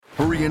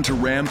Hurry into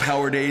Ram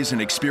Power Days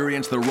and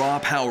experience the raw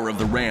power of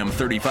the Ram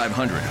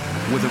 3500.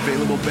 With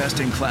available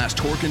best-in-class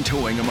torque and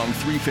towing among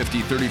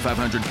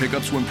 350-3500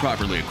 pickups when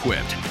properly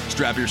equipped.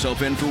 Strap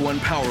yourself in for one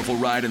powerful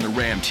ride in the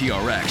Ram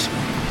TRX.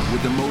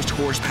 With the most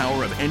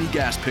horsepower of any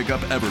gas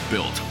pickup ever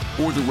built.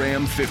 Or the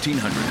Ram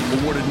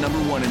 1500, awarded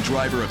 #1 in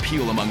driver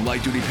appeal among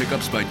light-duty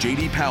pickups by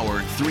J.D.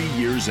 Power 3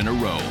 years in a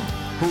row.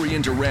 Hurry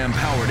into Ram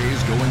Power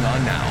Days going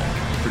on now.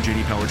 For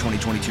J.D. Power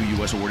 2022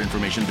 U.S. award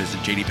information, visit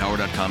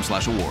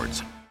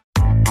jdpower.com/awards.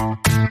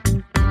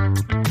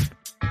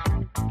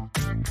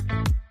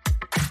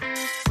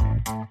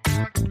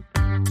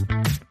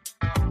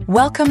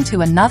 Welcome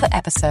to another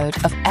episode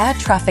of Air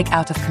Traffic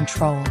Out of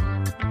Control,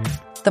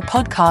 the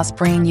podcast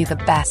bringing you the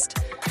best,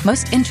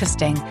 most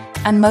interesting,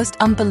 and most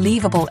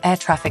unbelievable air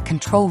traffic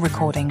control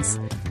recordings,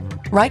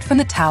 right from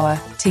the tower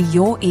to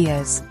your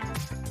ears.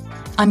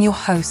 I'm your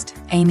host,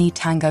 Amy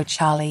Tango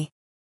Charlie.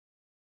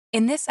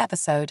 In this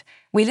episode,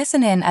 we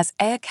listen in as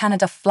Air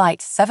Canada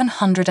Flight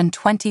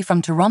 720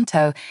 from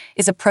Toronto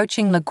is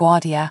approaching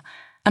LaGuardia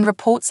and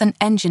reports an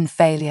engine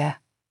failure.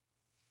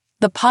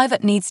 The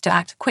pilot needs to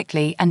act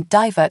quickly and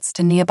diverts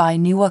to nearby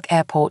Newark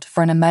Airport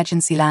for an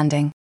emergency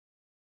landing.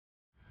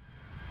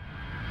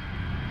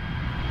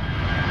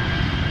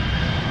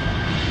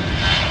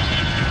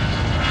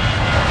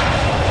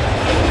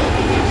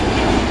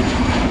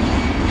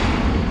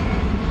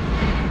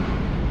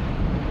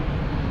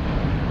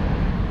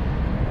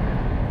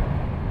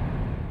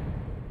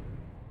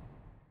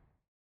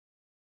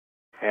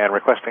 And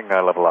requesting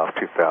level off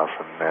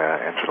 2000,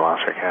 engine loss,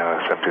 Air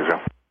Canada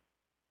 720.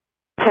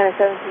 Canada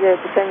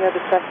 720, descend your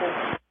discussion.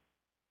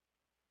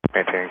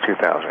 Maintaining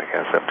 2000, Air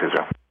Canada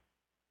 720.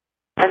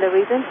 And the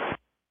reason?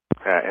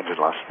 Engine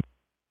loss.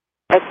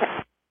 Air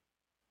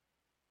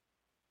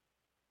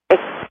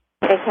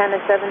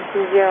Canada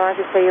 720, I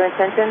just say your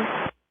intention?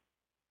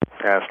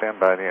 Stand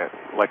by. I'd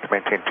like to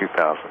maintain 2000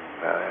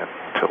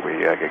 until we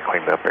get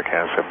cleaned up, Air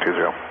Canada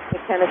 720.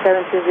 Air Canada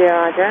 720,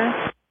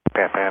 roger.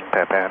 Pan,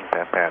 Air Canada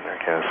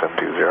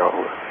 720,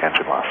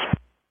 engine loss.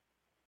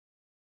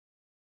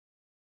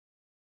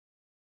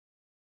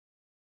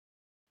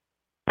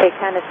 Air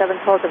Canada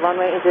 712, the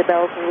runway is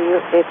available for you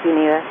if you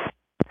need it.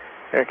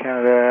 Air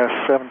Canada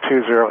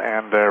 720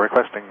 and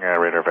requesting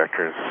radar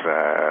vectors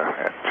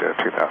at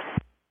 2000.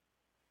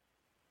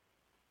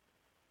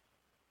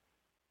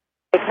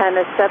 Air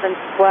Canada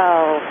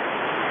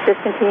 712,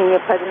 discontinue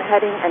your present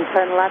heading and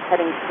turn left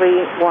heading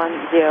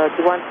 310. Do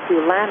you want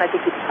to land? I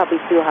think it's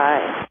probably too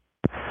high.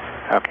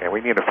 Okay,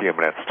 we need a few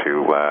minutes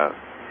to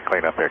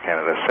clean up Air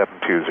Canada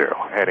 720.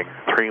 Heading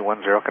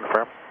 310,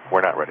 confirm.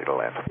 We're not ready to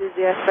land.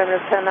 20,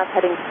 affirmative, turn left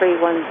heading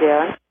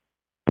 310.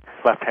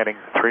 Left heading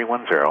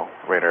 310,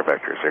 radar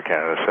vectors, Air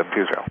Canada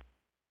 720.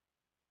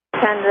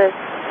 Canada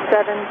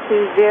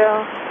 720,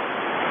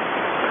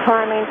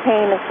 climb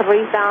maintain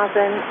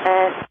 3000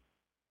 and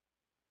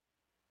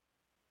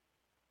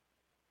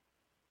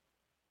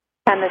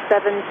Canada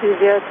 720,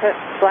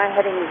 fly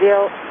heading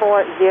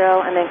 040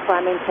 and then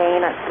climb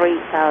maintain at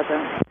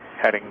 3000.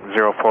 Heading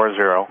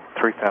 040,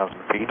 3,000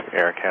 feet,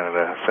 Air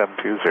Canada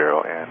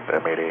 720, and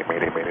Mayday,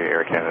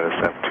 Air Canada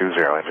 720,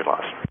 engine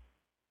loss.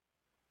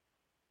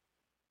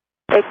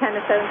 Air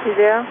Canada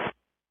 720.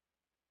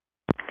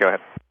 Go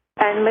ahead.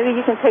 And maybe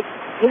you can take,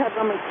 you have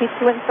runway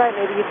 22 inside,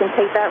 maybe you can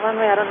take that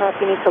runway. I don't know if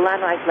you need to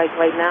land like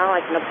right now.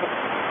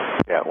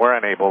 Yeah, we're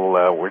unable.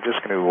 We're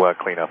just going to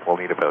clean up. We'll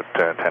need about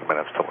 10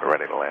 minutes till we're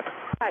ready to land.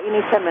 All right, you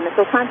need 10 minutes.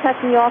 So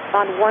contact me off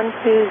on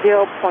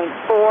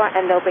 120.4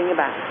 and they'll bring you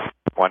back.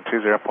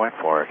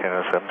 120.4,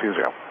 Canada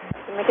 720.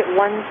 So make it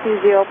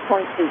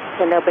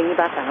 120.8 and they'll bring you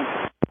back down.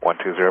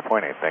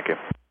 120.8, thank you.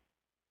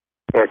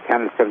 Air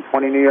Canada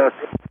 720, New York.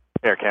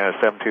 Air Canada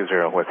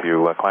 720 with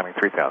you, climbing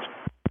 3,000.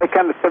 Air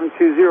Canada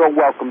 720,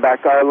 welcome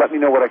back. Let me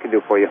know what I can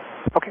do for you.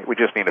 Okay, we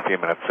just need a few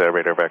minutes,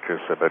 radar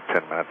vectors, about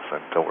 10 minutes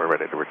until we're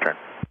ready to return.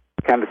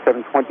 Canada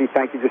 720,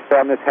 thank you. Just stay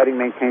on this heading,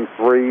 maintain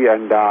 3,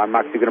 and I'm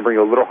actually going to bring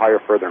you a little higher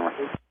further north.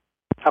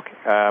 Okay,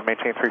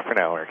 maintain 3 for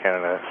now, Air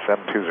Canada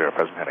 720,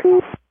 present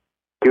heading.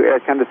 To Air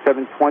Canada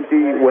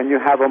 720, when you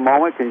have a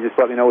moment, can you just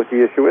let me know what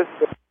the issue is?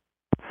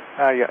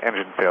 Yeah,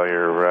 engine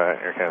failure,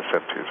 Air Canada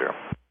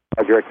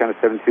 720. Air Canada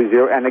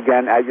 720, and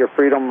again, at your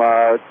freedom,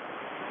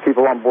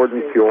 people on board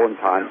need fuel and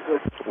time.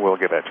 We'll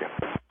get at you.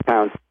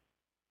 Pounds.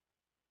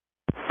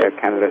 Air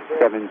Canada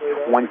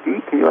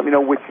 720, can you let me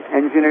know which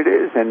engine it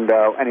is and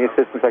any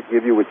assistance I can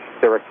give you, which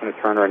direction to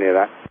turn or any of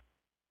that?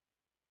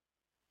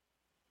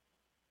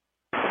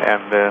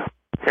 And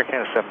Air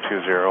Canada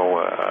 720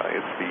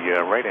 is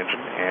the right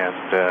engine,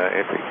 and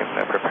if we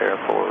can prepare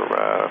for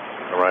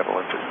arrival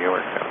into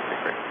Newark, that would be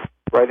great.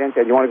 Right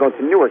engine, you want to go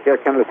to Newark, Air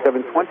Canada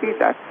 720,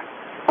 that's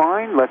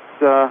fine. Let's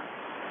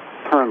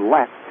turn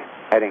left,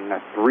 heading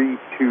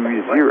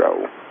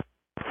 320.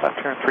 Left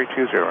turn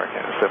 320, Air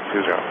Canada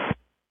 720.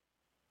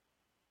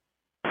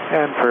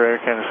 And for Air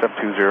Canada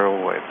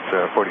 720, it's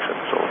 47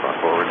 souls on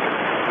board.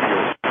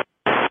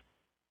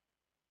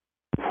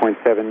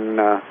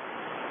 0.7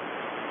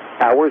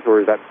 hours,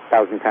 or is that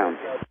 1,000 pounds?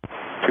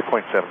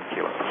 2.7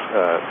 kilos,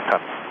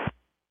 tons.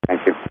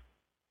 Thank you.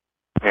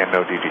 And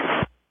no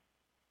DGs.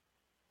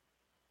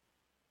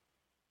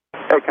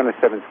 Air Canada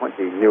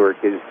 720, Newark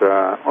is,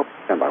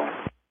 stand by one.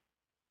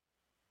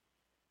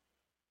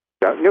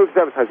 Newark's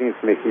advertising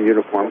information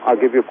uniform. I'll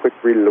give you a quick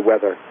read of the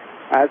weather.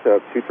 As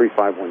of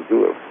 2351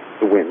 Zulu,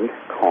 the wind,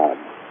 calm.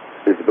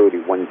 Visibility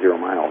 10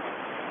 miles.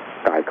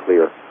 Sky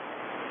clear.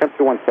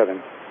 Temperature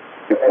 17,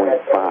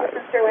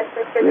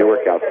 2.5.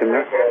 Newark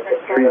altimeter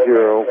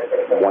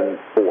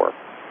 3014.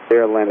 They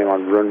are landing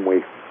on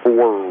runway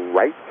 4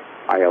 right.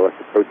 ILS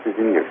approaches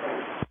in use.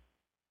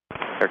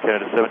 Air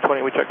Canada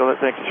 720, we check all that.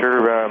 Thank you, sir.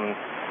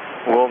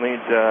 We'll need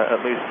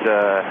at least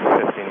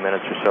 15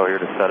 minutes or so here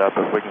to set up.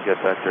 If we can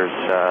get vectors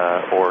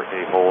or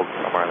a hold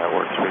somewhere that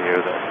works for you,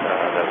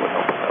 that would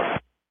help us out.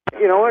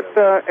 You know what,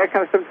 Air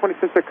Canada 720,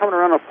 since they're coming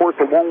around on 4th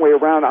the long way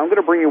around, I'm going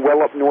to bring you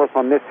well up north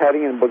on this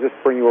heading, and we'll just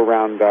bring you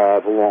around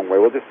the long way.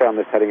 We'll just stay on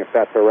this heading if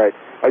that's all right.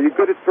 Are you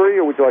good at 3,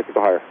 or would you like to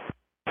go higher?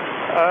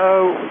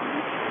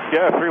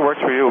 Yeah, if 3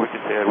 works for you, we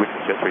could get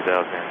 3,000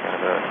 Air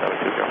Canada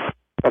 720.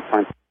 That's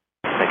fine.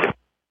 Thank you.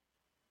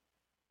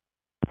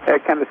 Air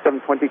Canada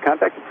 720,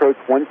 contact approach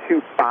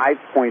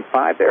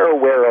 125.5. They're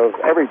aware of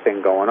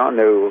everything going on.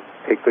 They'll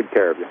take good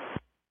care of you.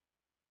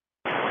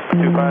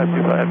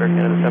 2525, Air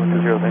Canada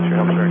 720, thanks for your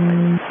help, sir.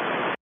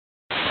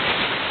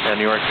 And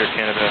New York, Air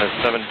Canada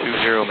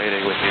 720,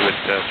 Mayday with you at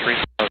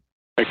 3,000.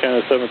 Air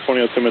Canada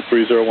 720, altimeter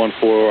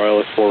 3014,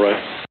 ILS 4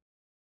 right.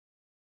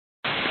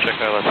 Check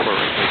ILS 4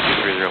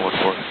 right,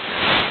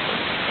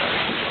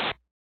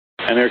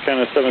 3014. And Air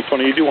Canada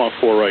 720, you do want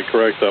 4 right,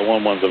 correct?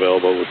 11's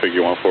available, we figure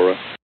you want 4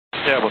 right.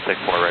 Yeah, we'll take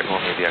 4 right, we'll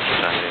need the extra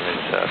time.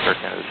 It's Air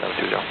Canada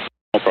 720. No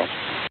problem.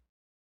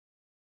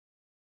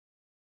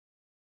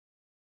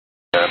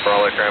 For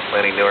all aircraft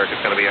landing Newark,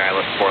 it's going to be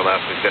ILS 4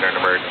 left. We've got an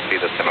emergency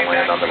that's going to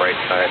land on the right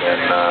side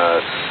and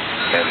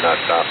not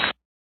stop.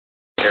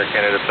 Air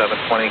Canada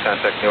 720,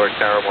 contact Newark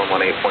Tower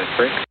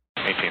 118.3.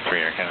 18.3,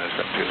 Air Canada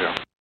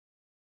 720.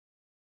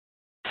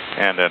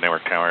 And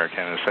Newark Tower, Air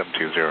Canada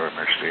 720,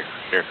 emergency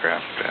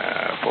aircraft,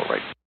 full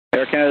right.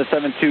 Air Canada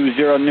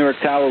 720, Newark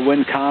Tower,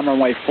 wind calm,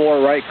 runway 4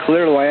 right,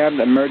 clear to land.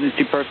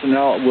 Emergency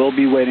personnel will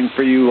be waiting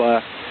for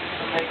you.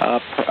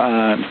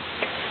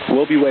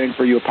 Will be waiting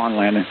for you upon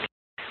landing.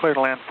 Clear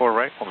to land 4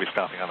 right. We'll be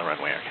stopping on the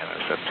runway, Air Canada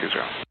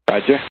 720.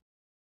 Roger.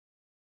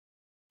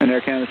 And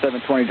Air Canada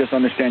 720, just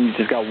understand you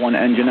just got one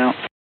engine out.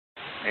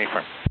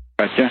 Affirm.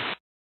 Roger.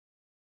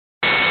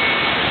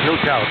 No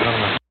tower,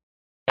 gentlemen.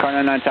 Car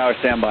 99 Tower,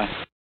 standby.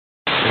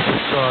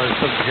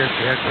 Subject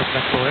to aircraft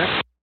next door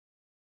air?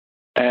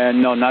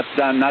 And no, not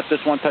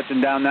this one touching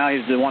down now.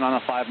 He's the one on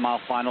a 5-mile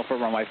final for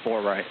runway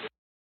 4 right.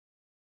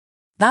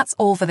 That's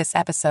all for this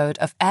episode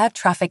of Air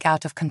Traffic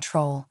Out of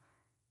Control.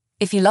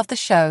 If you love the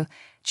show,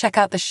 check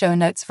out the show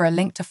notes for a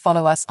link to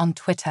follow us on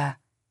Twitter.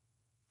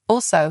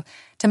 Also,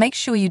 to make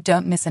sure you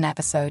don't miss an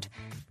episode,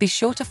 be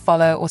sure to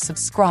follow or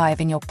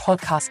subscribe in your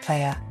podcast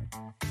player.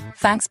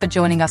 Thanks for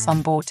joining us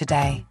on board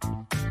today.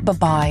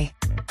 Bye-bye.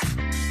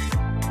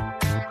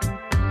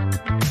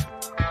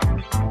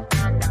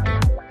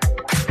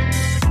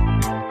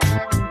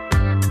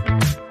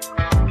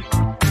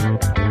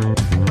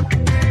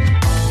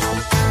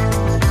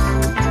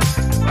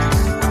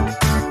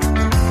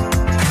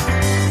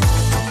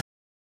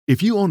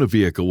 If you own a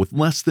vehicle with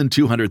less than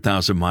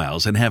 200,000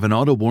 miles and have an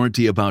auto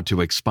warranty about to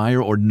expire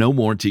or no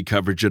warranty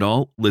coverage at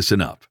all, listen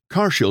up.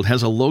 CarShield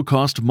has a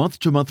low-cost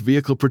month-to-month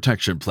vehicle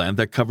protection plan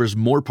that covers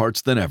more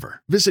parts than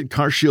ever. Visit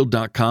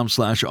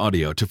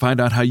carshield.com/audio to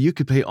find out how you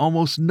could pay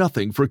almost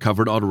nothing for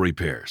covered auto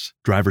repairs.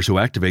 Drivers who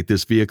activate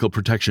this vehicle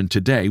protection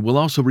today will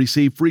also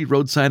receive free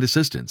roadside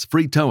assistance,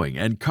 free towing,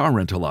 and car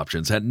rental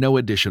options at no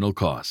additional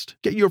cost.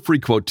 Get your free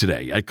quote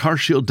today at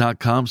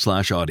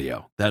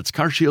carshield.com/audio. That's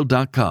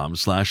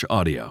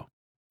carshield.com/audio.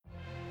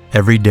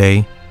 Every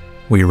day,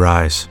 we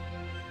rise,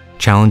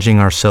 challenging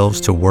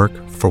ourselves to work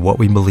for what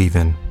we believe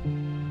in.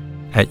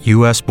 At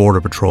U.S.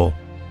 Border Patrol,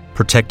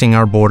 protecting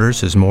our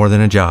borders is more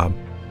than a job.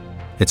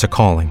 It's a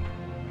calling.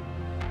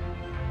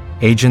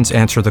 Agents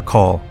answer the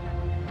call,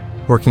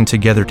 working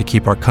together to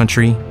keep our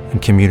country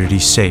and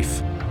communities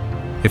safe.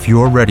 If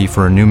you're ready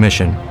for a new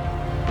mission,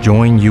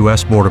 join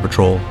U.S. Border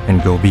Patrol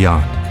and go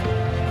beyond.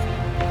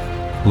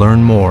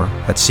 Learn more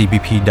at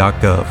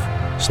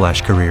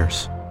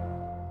cbp.gov/careers.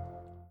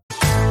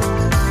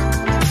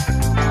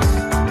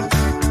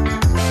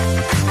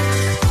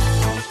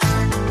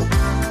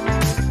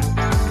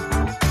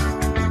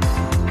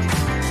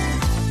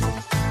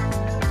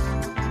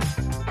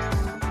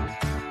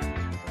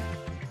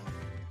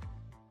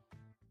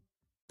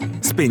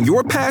 Spin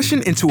your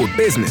passion into a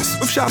business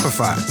with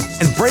Shopify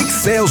and break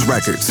sales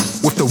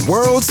records with the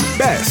world's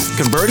best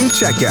converting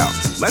checkout.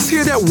 Let's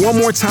hear that one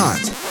more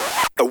time.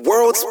 The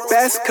world's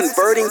best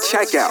converting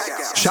checkout.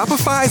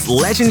 Shopify's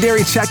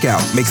legendary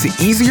checkout makes it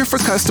easier for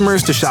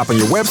customers to shop on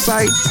your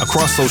website,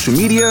 across social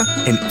media,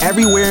 and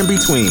everywhere in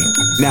between.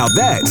 Now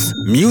that's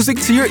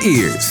music to your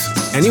ears.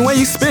 Any way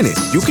you spin it,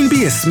 you can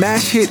be a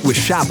smash hit with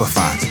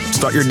Shopify.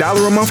 Start your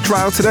 $1 a month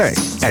trial today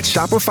at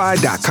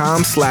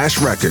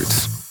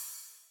shopify.com/records.